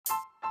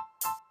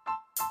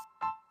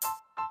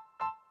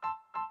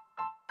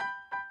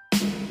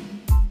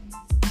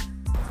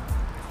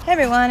Hey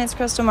everyone, it's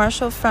Crystal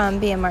Marshall from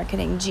Be a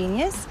Marketing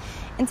Genius,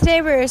 and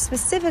today we're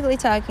specifically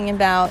talking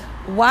about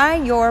why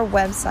your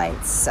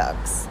website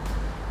sucks,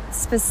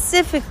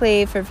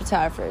 specifically for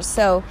photographers.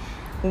 So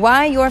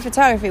why your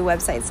photography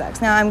website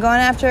sucks. Now I'm going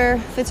after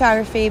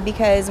photography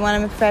because one,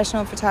 I'm a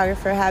professional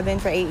photographer, have been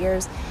for 8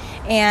 years,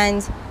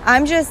 and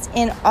I'm just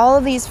in all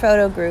of these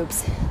photo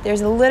groups.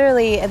 There's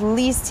literally at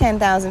least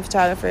 10,000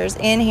 photographers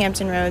in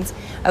Hampton Roads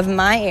of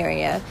my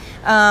area.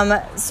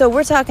 So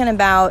we're talking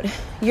about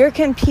you're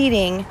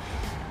competing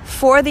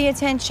for the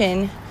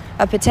attention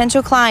of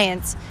potential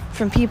clients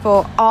from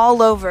people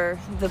all over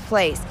the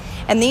place.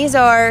 And these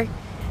are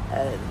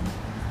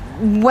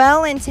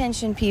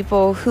well-intentioned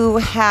people who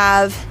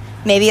have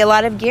maybe a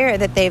lot of gear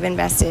that they've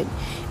invested,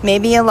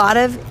 maybe a lot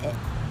of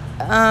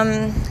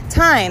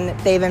time that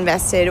they've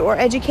invested, or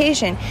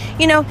education.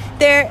 You know,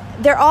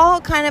 they're all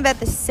kind of at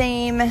the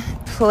same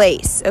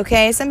place,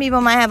 okay? Some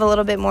people might have a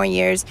little bit more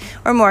years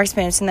or more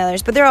experience than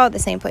others, but they're all at the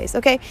same place,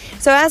 okay?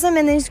 So as I'm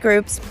in these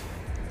groups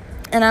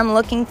and I'm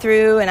looking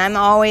through, and I'm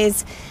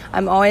always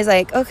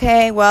like,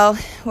 okay, well,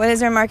 what is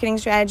their marketing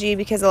strategy?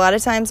 Because a lot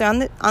of times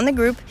they're on the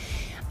group.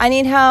 I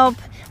need help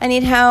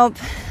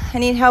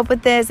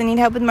with this, I need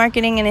help with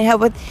marketing, and I need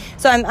help with,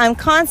 so I'm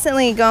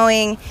constantly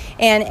going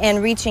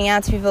and reaching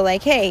out to people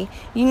like, hey,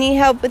 you need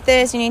help with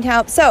this, you need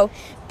help. So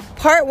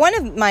one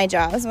of my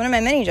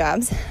many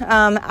jobs,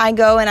 I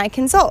go and I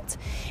consult.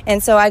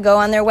 And so I go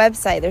on their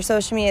website, their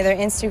social media, their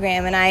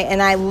Instagram,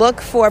 and I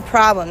look for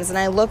problems and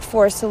I look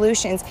for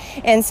solutions.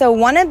 And so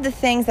one of the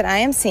things that I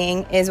am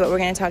seeing is what we're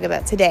going to talk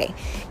about today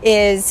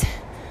is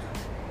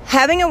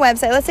having a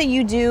website. Let's say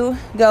you do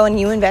go and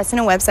you invest in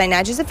a website,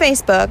 not just a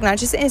Facebook, not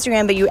just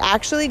Instagram, but you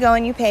actually go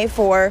and you pay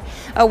for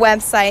a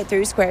website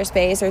through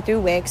Squarespace or through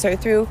Wix or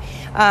through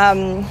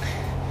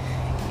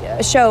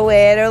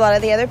Showit or a lot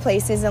of the other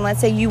places. And let's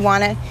say you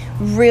want to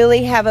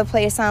really have a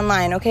place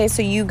online. Okay,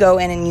 so you go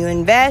in and you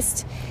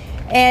invest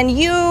and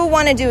you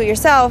want to do it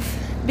yourself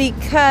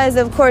because,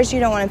 of course, you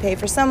don't want to pay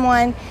for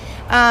someone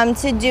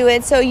to do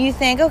it. So you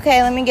think,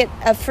 okay, let me get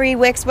a free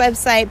Wix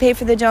website, pay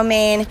for the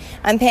domain.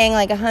 I'm paying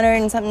like $100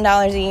 and something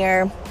a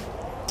year.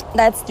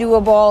 That's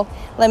doable.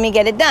 Let me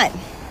get it done.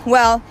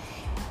 Well,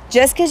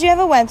 just because you have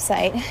a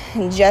website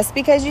and just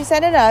because you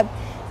set it up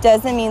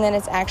doesn't mean that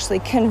it's actually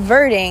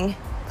converting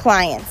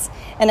clients.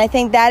 And I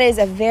think that is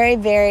a very,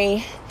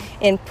 very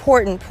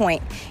important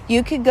point.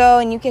 You could go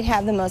and you could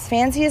have the most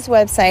fanciest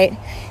website,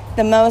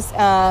 the most,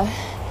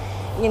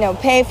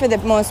 pay for the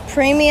most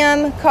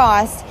premium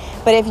cost.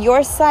 But if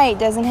your site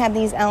doesn't have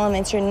these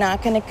elements, you're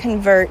not going to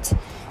convert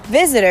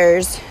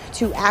visitors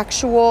to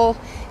actual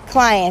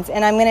clients.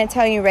 And I'm going to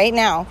tell you right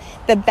now,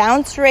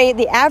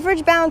 the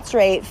average bounce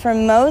rate for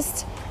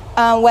most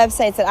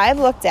websites that I've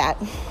looked at,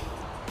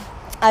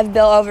 I've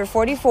built over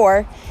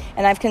 44,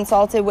 and I've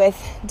consulted with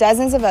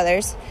dozens of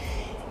others,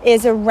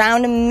 is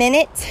around a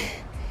minute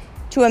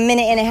to a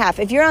minute and a half.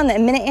 If you're on the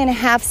minute and a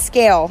half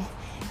scale,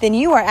 then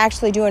you are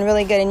actually doing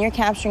really good and you're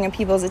capturing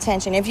people's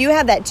attention. If you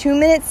have that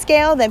 2-minute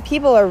scale, then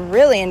people are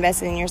really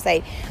invested in your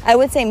site. I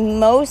would say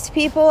most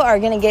people are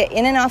going to get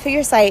in and off of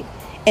your site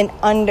in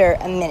under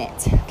a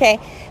minute, okay?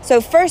 So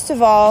first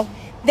of all,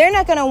 they're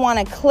not going to want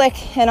to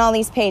click in all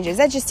these pages.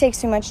 That just takes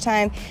too much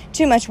time,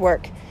 too much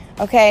work,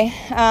 okay?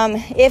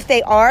 If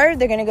they're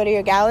going to go to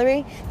your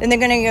gallery, then they're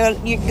going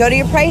to go to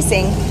your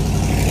pricing,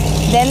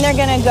 then they're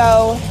going to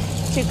go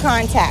to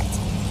contact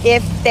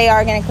if they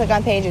are going to click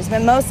on pages,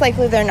 but most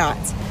likely they're not.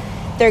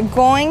 They're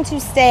going to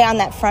stay on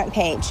that front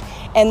page,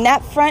 and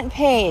that front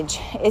page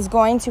is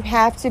going to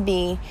have to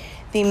be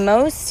the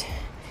most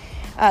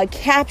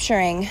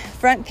capturing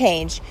front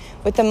page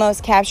with the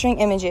most capturing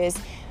images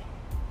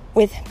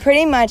with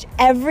pretty much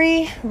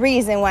every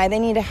reason why they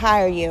need to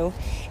hire you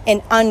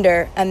in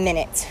under a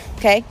minute,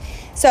 okay?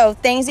 So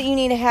things that you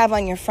need to have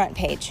on your front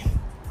page.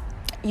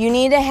 You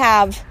need to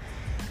have,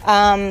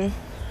 let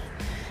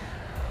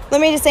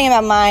me just think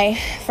about my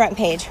front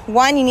page.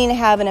 One, you need to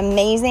have an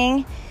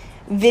amazing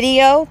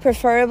video,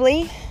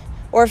 preferably,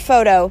 or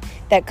photo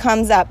that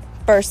comes up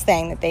first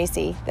thing that they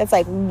see. That's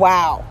like,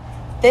 wow,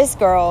 this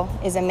girl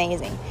is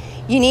amazing.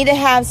 You need to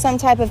have some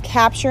type of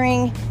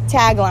capturing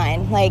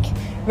tagline, like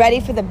ready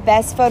for the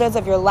best photos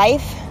of your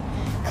life.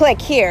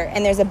 Click here,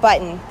 and there's a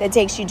button that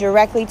takes you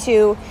directly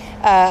to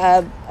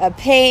a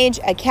page,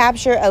 a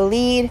capture, a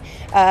lead,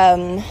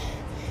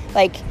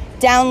 like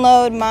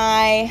download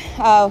my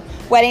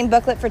wedding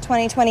booklet for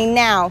 2020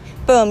 now.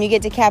 Boom, you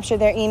get to capture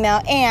their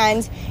email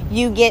and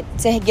you get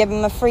to give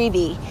them a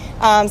freebie,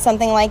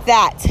 something like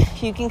that.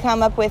 You can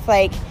come up with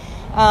like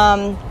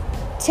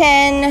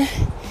 10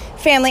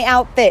 family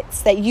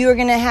outfits that you're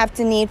going to have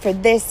to need for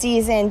this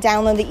season.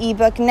 Download the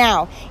ebook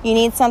now. You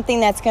need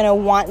something that's going to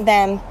want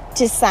them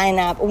to sign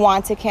up,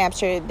 want to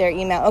capture their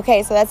email.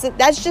 Okay, so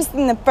that's just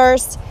in the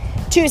first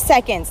 2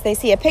 seconds. They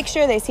see a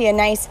picture, they see a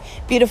nice,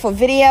 beautiful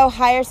video.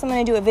 Hire someone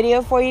to do a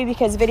video for you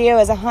because video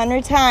is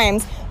 100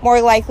 times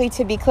more likely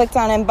to be clicked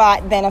on and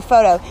bought than a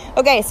photo.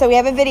 Okay, so we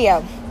have a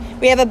video.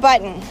 We have a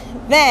button.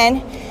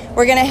 Then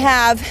we're going to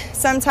have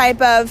some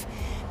type of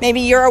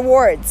maybe your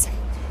awards,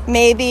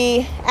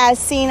 maybe as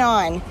seen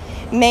on,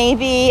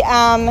 maybe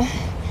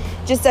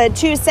just a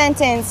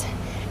 2-sentence,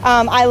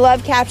 I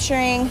love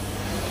capturing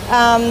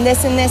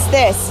this and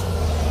this.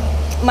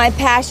 My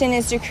passion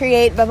is to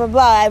create blah, blah,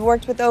 blah. I've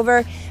worked with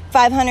over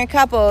 500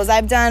 couples.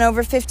 I've done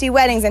over 50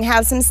 weddings and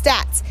have some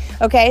stats.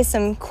 Okay,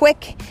 some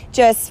quick,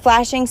 just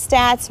flashing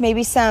stats,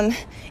 maybe some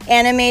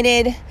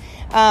animated,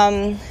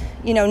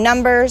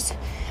 numbers.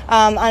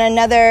 On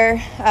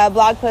another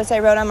blog post I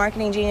wrote on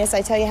Marketing Genius,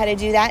 I tell you how to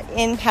do that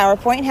in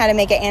PowerPoint, how to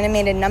make an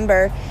animated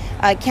number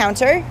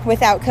counter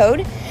without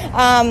code.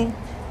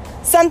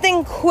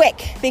 Something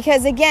quick,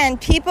 because again,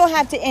 people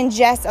have to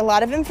ingest a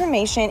lot of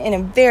information in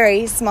a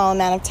very small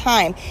amount of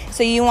time.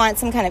 So you want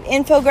some kind of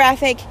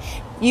infographic.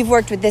 You've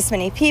worked with this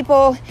many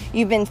people.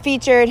 You've been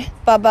featured,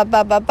 blah, blah,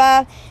 blah, blah,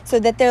 blah. So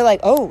that they're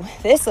like, oh,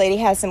 this lady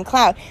has some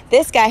clout.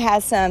 This guy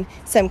has some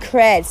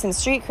cred, some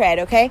street cred,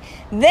 okay?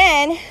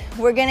 Then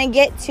we're going to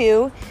get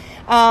to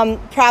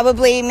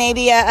probably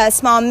maybe a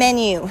small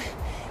menu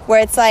where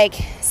it's like,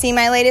 see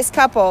my latest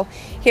couple.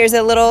 Here's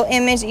a little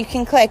image you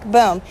can click,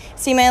 boom.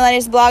 See my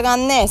latest blog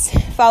on this.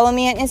 Follow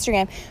me on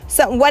Instagram.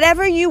 So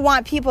whatever you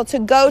want people to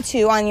go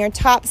to on your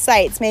top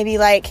sites, maybe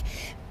like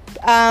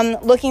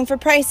looking for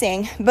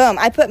pricing, boom.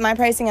 I put my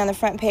pricing on the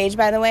front page,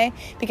 by the way,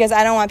 because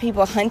I don't want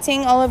people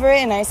hunting all over it,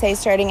 and I say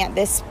starting at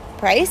this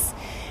price.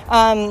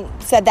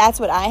 So that's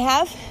what I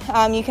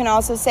have. You can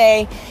also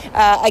say,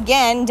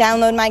 again,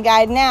 download my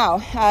guide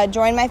now,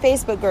 join my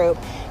Facebook group.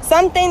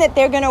 Something that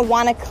they're going to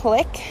want to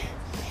click,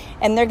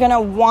 and they're going to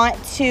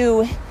want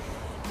to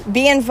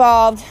be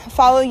involved,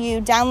 follow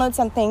you, download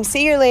something,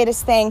 see your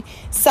latest thing,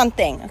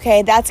 something,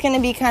 okay? That's going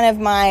to be kind of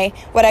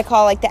what I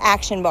call like the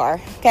action bar,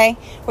 okay?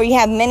 Where you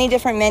have many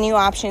different menu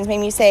options.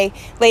 Maybe you say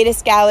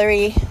latest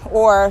gallery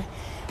or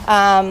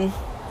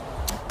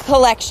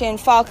collection,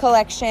 fall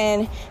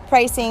collection,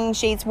 pricing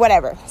sheets,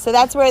 whatever. So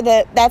that's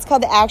that's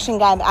called the action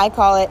guide, I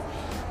call it.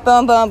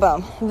 Boom, boom,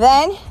 boom.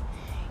 Then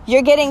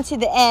you're getting to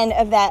the end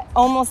of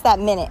almost that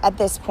minute at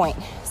this point.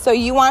 So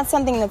you want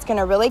something that's going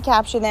to really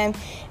capture them,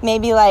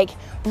 maybe like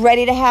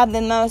ready to have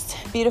the most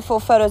beautiful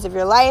photos of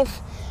your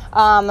life,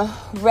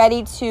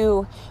 ready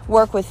to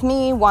work with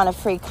me, want a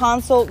free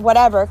consult,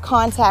 whatever,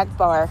 contact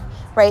bar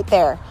right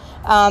there.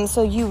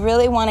 So you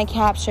really want to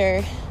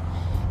capture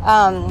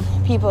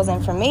people's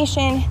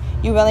information.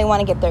 You really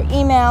want to get their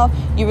email.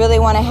 You really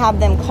want to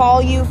have them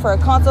call you for a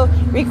consult.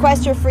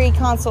 Request your free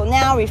consult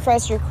now.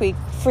 Refresh your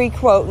free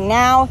quote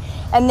now.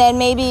 And then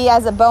maybe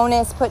as a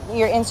bonus, put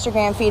your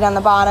Instagram feed on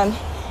the bottom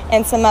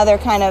and some other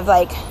kind of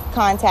like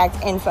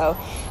contact info.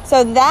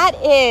 So that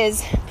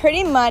is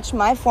pretty much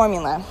my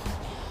formula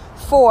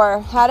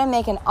for how to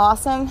make an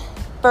awesome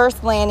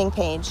first landing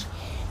page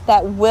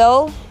that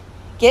will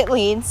get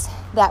leads,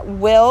 that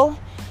will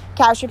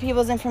capture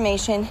people's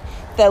information.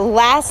 The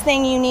last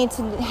thing you need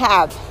to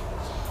have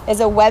is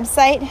a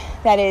website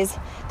that is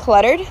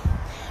cluttered,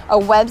 a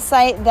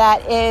website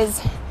that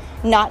is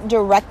not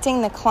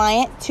directing the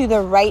client to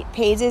the right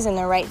pages and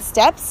the right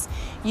steps.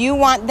 You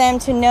want them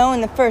to know in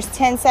the first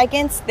 10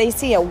 seconds, they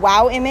see a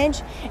wow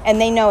image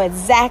and they know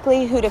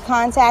exactly who to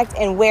contact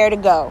and where to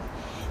go.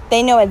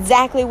 They know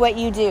exactly what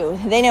you do.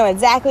 They know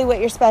exactly what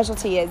your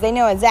specialty is. They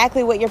know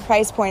exactly what your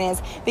price point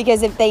is,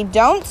 because if they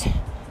don't,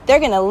 they're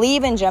going to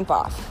leave and jump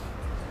off.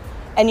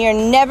 And you're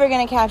never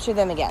going to capture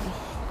them again.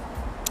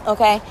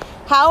 Okay?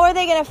 How are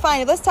they going to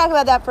find it? Let's talk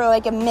about that for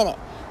like a minute.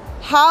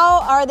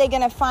 How are they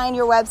going to find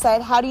your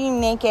website? How do you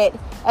make it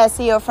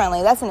SEO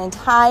friendly? That's an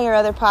entire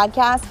other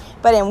podcast.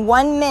 But in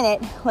 1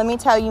 minute, let me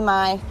tell you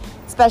my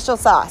special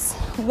sauce.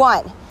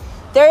 1,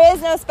 there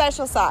is no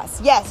special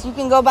sauce. Yes, you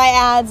can go buy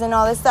ads and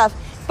all this stuff.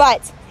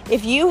 But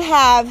if you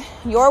have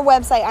your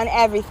website on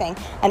everything,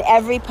 on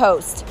every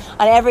post,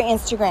 on every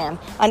Instagram,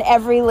 on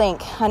every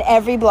link, on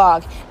every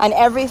blog, on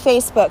every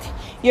Facebook,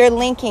 you're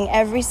linking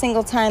every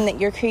single time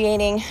that you're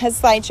creating a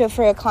slideshow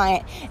for a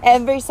client,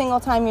 every single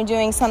time you're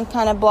doing some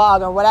kind of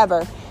blog or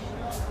whatever,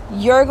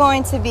 you're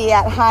going to be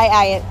at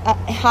high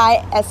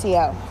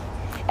SEO.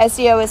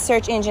 SEO is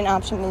search engine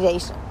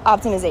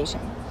optimization.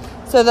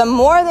 So the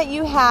more that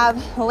you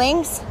have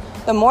links,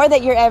 the more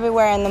that you're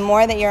everywhere, and the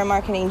more that you're a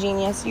marketing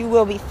genius, you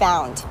will be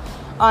found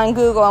on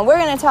Google. And we're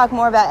going to talk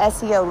more about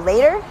SEO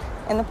later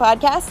in the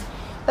podcast.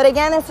 But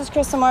again, this is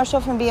Crystal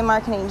Marshall from Be a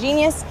Marketing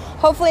Genius.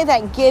 Hopefully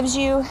that gives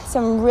you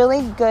some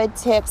really good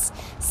tips,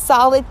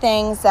 solid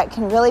things that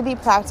can really be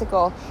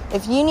practical.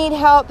 If you need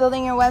help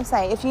building your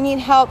website, if you need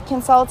help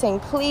consulting,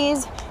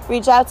 please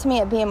reach out to me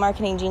at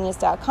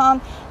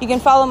beamarketinggenius.com. You can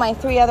follow my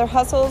 3 other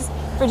hustles: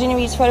 Virginia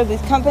Beach Photo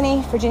Booth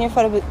Company, Virginia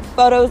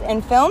Photos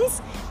and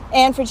Films,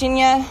 and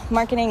Virginia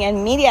Marketing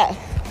and Media.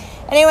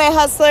 Anyway,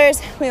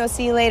 hustlers, we will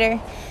see you later.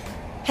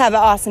 Have an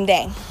awesome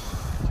day.